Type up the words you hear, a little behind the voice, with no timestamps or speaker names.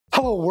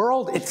Hello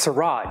world, it's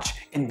Siraj.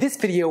 In this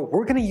video,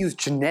 we're going to use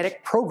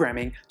genetic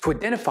programming to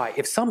identify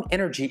if some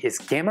energy is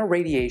gamma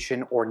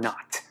radiation or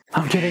not.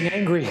 I'm getting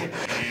angry.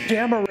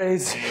 Gamma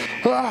rays.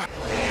 Ah.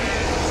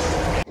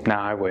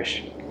 Nah, I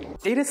wish.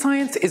 Data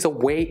science is a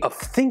way of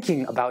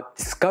thinking about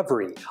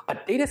discovery. A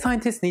data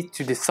scientist needs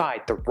to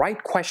decide the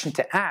right question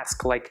to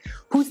ask, like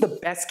who's the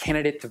best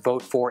candidate to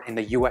vote for in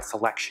the US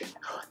election.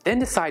 Then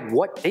decide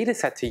what data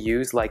set to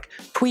use, like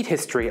tweet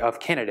history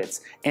of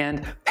candidates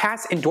and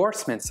past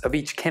endorsements of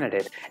each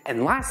candidate.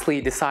 And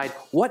lastly, decide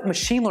what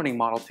machine learning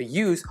model to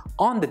use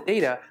on the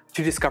data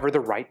to discover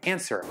the right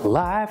answer.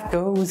 Life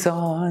goes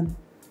on.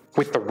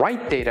 With the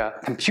right data,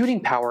 computing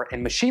power,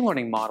 and machine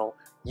learning model,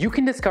 you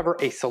can discover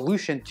a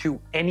solution to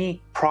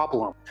any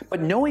problem. But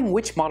knowing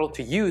which model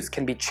to use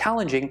can be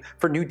challenging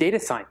for new data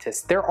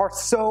scientists. There are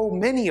so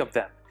many of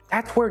them.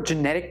 That's where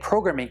genetic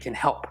programming can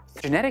help.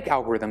 Genetic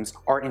algorithms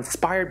are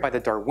inspired by the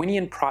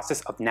Darwinian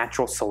process of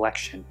natural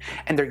selection,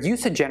 and they're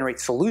used to generate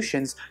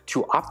solutions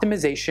to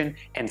optimization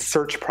and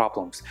search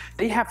problems.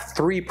 They have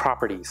three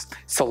properties: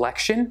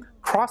 selection,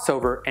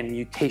 crossover, and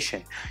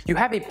mutation. You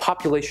have a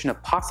population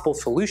of possible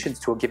solutions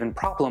to a given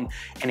problem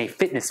and a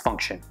fitness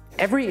function.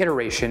 Every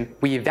iteration,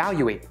 we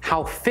evaluate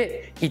how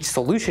fit each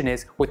solution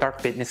is with our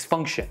fitness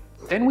function.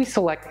 Then we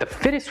select the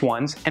fittest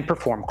ones and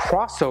perform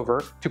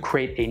crossover to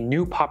create a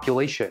new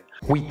population.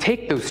 We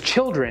take those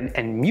children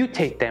and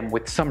mutate them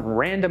with some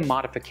random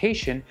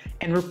modification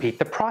and repeat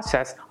the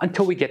process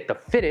until we get the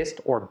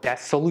fittest or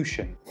best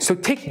solution. So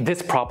take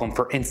this problem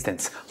for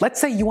instance. Let's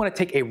say you want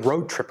to take a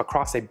road trip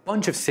across a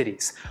bunch of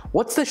cities.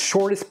 What's the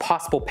shortest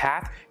possible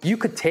path you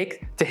could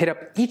take to hit up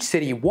each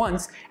city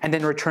once and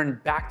then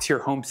return back to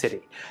your home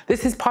city?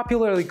 This is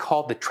popularly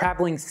called the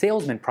traveling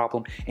salesman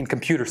problem in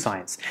computer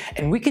science,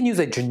 and we can use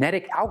a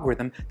genetic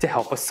algorithm to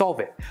help us solve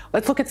it.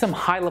 Let's look at some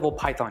high-level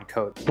Python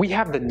code. We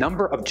have the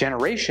number of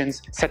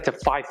generations set to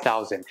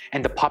 5,000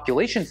 and the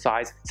population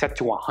size set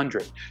to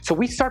 100. So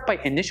we start by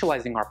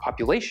initializing our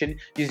population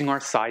using our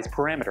size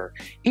parameter.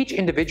 Each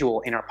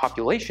individual in our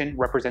population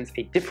represents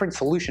a different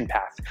solution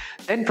path.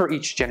 Then for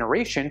each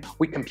generation,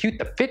 we compute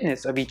the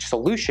fitness of each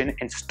solution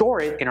and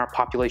store it in our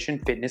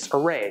population fitness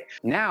array.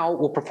 Now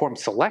we'll perform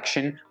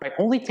selection by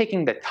only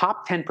taking the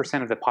top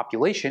 10% of the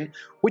population,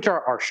 which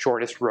are our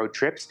shortest road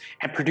trips,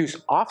 and produce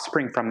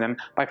offspring from them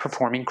by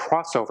performing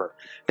crossover.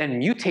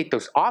 Then mutate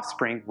those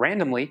offspring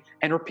randomly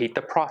and repeat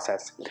the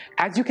process.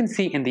 As you can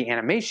see in the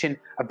animation,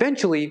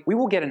 eventually we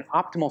will get an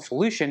optimal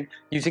solution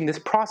using this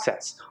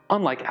process,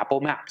 unlike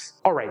Apple Maps.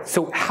 Alright,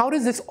 so how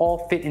does this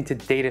all fit into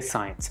data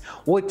science?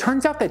 Well, it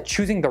turns out that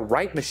choosing the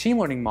right machine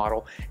learning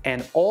model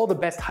and all the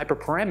best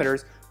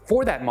hyperparameters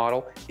for that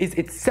model is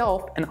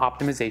itself an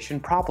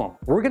optimization problem.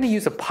 We're going to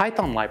use a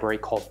Python library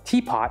called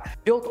Teapot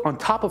built on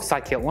top of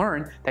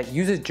scikit-learn that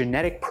uses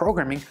genetic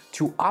programming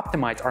to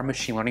optimize our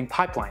machine learning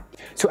pipeline.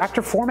 So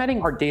after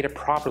formatting our data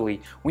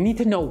properly, we need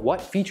to know what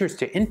features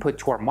to input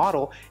to our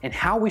model and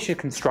how we should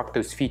construct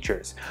those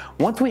features.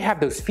 Once we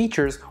have those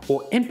features,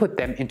 we'll input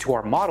them into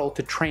our model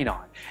to train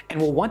on, and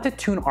we'll want to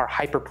tune our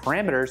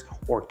hyperparameters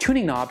or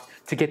tuning knobs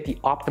to get the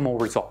optimal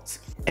results.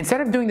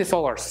 Instead of doing this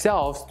all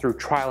ourselves through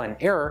trial and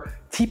error,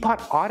 Teapot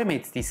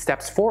automates these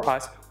steps for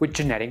us with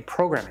genetic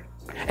programming.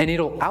 And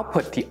it'll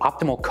output the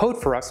optimal code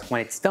for us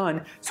when it's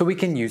done so we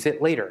can use it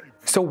later.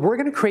 So we're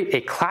going to create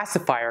a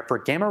classifier for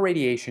gamma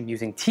radiation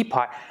using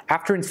Teapot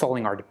after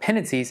installing our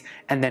dependencies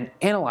and then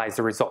analyze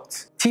the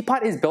results.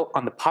 Teapot is built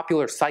on the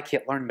popular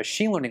scikit-learn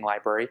machine learning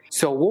library,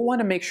 so we'll want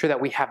to make sure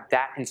that we have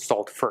that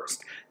installed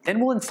first.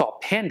 Then we'll install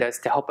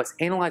pandas to help us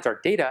analyze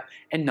our data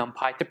and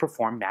NumPy to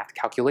perform math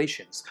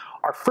calculations.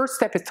 Our first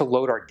step is to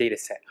load our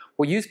dataset.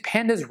 We'll use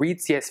pandas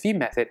readCSV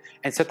method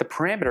and set the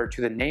parameter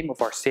to the name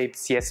of our saved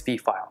CSV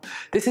file.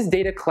 This is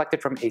data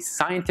collected from a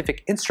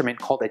scientific instrument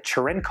called a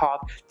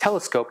Cherenkov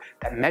telescope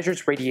that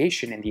measures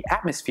radiation in the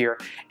atmosphere,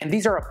 and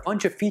these are a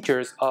bunch of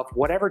features of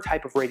whatever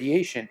type of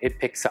radiation it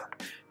picks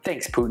up.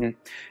 Thanks, Putin.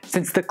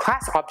 Since the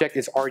class object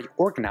is already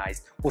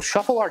organized, we'll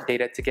shuffle our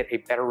data to get a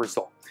better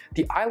result.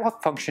 The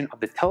iLoc function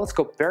of the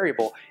telescope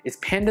variable is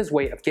Panda's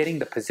way of getting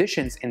the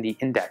positions in the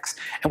index,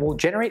 and we'll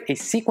generate a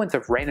sequence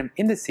of random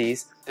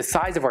indices, the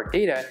size of our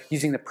data,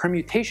 using the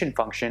permutation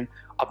function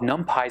of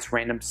NumPy's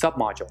random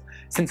submodule.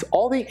 Since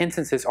all the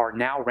instances are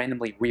now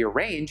randomly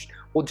rearranged,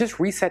 we'll just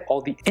reset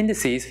all the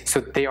indices so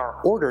they are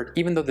ordered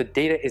even though the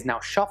data is now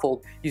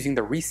shuffled using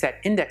the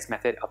reset index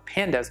method of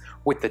pandas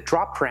with the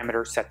drop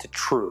parameter set to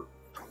true.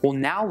 We'll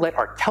now let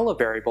our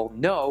telavariable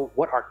know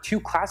what our two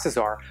classes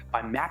are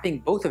by mapping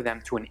both of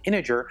them to an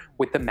integer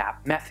with the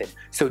map method.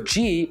 So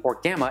G or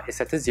gamma is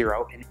set to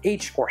 0 and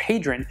H or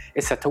hadron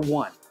is set to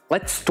 1.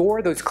 Let's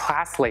store those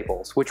class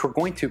labels, which we're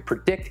going to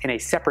predict in a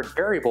separate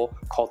variable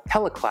called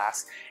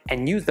teleclass,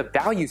 and use the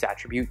values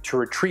attribute to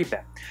retrieve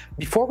them.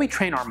 Before we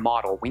train our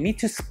model, we need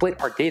to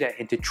split our data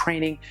into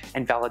training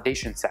and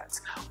validation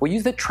sets. We'll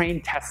use the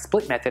train test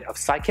split method of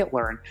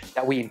scikit-learn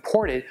that we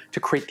imported to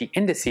create the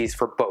indices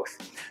for both.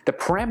 The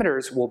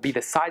parameters will be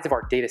the size of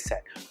our data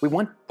set. We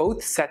want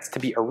both sets to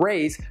be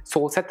arrays,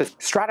 so we'll set the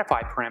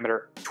stratify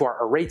parameter to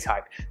our array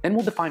type. Then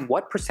we'll define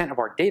what % of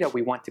our data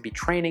we want to be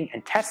training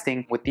and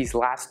testing with these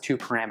last two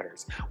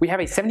parameters. We have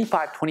a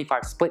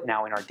 75-25 split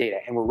now in our data,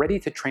 and we're ready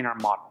to train our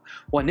model.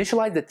 We'll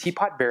initialize the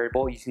teapot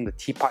variable using the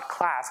teapot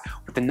class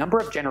with the number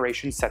of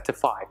generations set to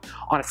 5.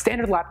 On a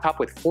standard laptop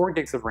with 4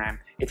 gigs of RAM,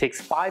 it takes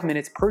 5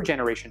 minutes per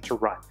generation to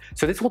run,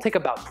 so this will take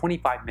about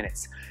 25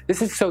 minutes.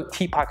 This is so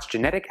Teapot's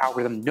genetic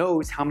algorithm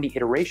knows how many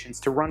iterations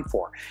to run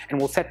for, and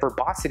we'll set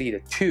verbosity to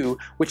 2,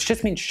 which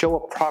just means show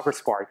a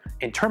progress bar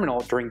in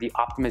terminal during the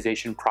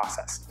optimization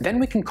process. Then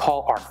we can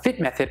call our fit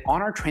method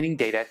on our training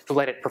data to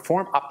let it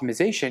perform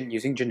optimization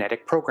using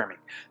genetic programming.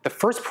 The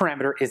first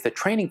parameter is the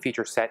training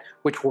feature set,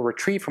 which we'll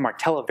retrieve from our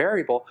tele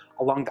variable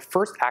along the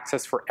first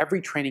axis for every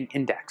training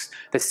index.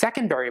 The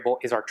second variable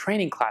is our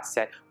training class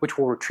set, which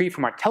we'll retrieve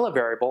from our tele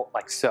variable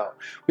like so.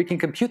 We can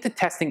compute the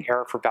testing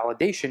error for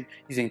validation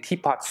using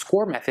Teapot's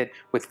score method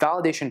with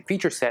validation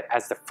feature set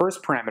as the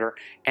first parameter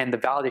and the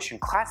validation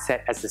class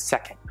set as the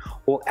second.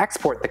 We'll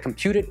export the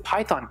computed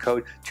Python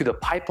code to the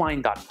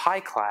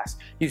pipeline.py class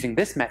using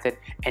this method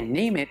and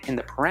name it in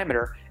the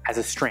parameter as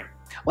a string.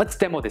 Let's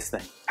demo this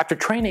thing. After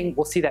training,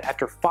 we'll see that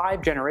after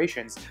 5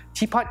 generations,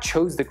 Teapot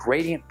chose the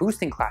gradient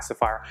boosting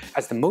classifier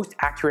as the most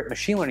accurate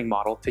machine learning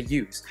model to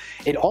use.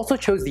 It also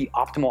chose the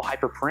optimal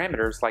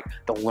hyperparameters like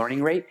the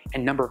learning rate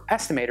and number of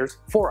estimators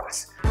for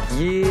us.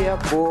 Yeah,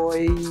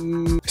 boy.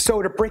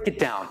 So to break it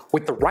down,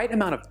 with the right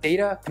amount of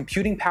data,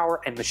 computing power,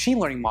 and machine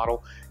learning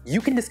model, you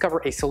can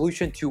discover a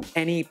solution to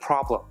any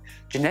problem.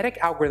 Genetic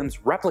algorithms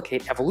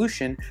replicate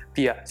evolution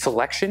via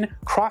selection,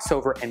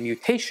 crossover, and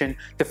mutation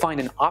to find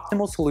an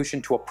optimal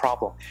solution to a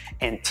problem.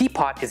 And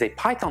Teapot is a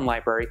Python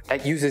library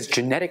that uses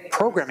genetic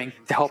programming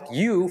to help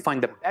you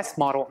find the best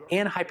model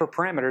and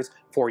hyperparameters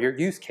for your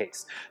use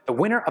case. The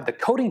winner of the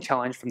coding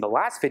challenge from the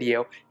last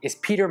video is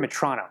Peter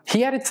Metrano.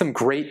 He added some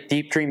great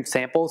Deep Dream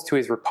samples to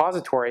his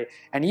repository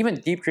and even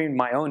Deep Dreamed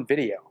my own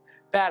video.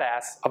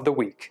 Badass of the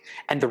week.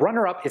 And the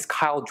runner-up is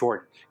Kyle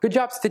Jordan. Good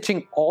job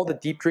stitching all the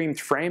Deep Dreamed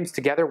frames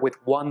together with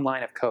one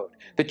line of code.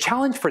 The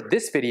challenge for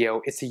this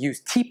video is to use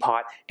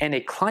Teapot and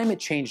a climate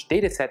change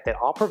dataset that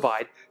I'll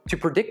provide to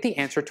predict the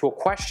answer to a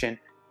question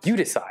you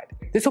decide.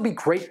 This will be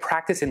great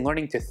practice in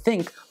learning to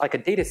think like a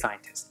data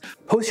scientist.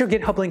 Post your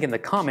GitHub link in the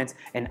comments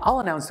and I'll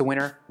announce the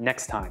winner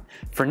next time.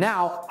 For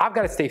now, I've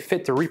got to stay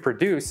fit to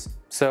reproduce,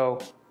 so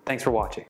thanks for watching.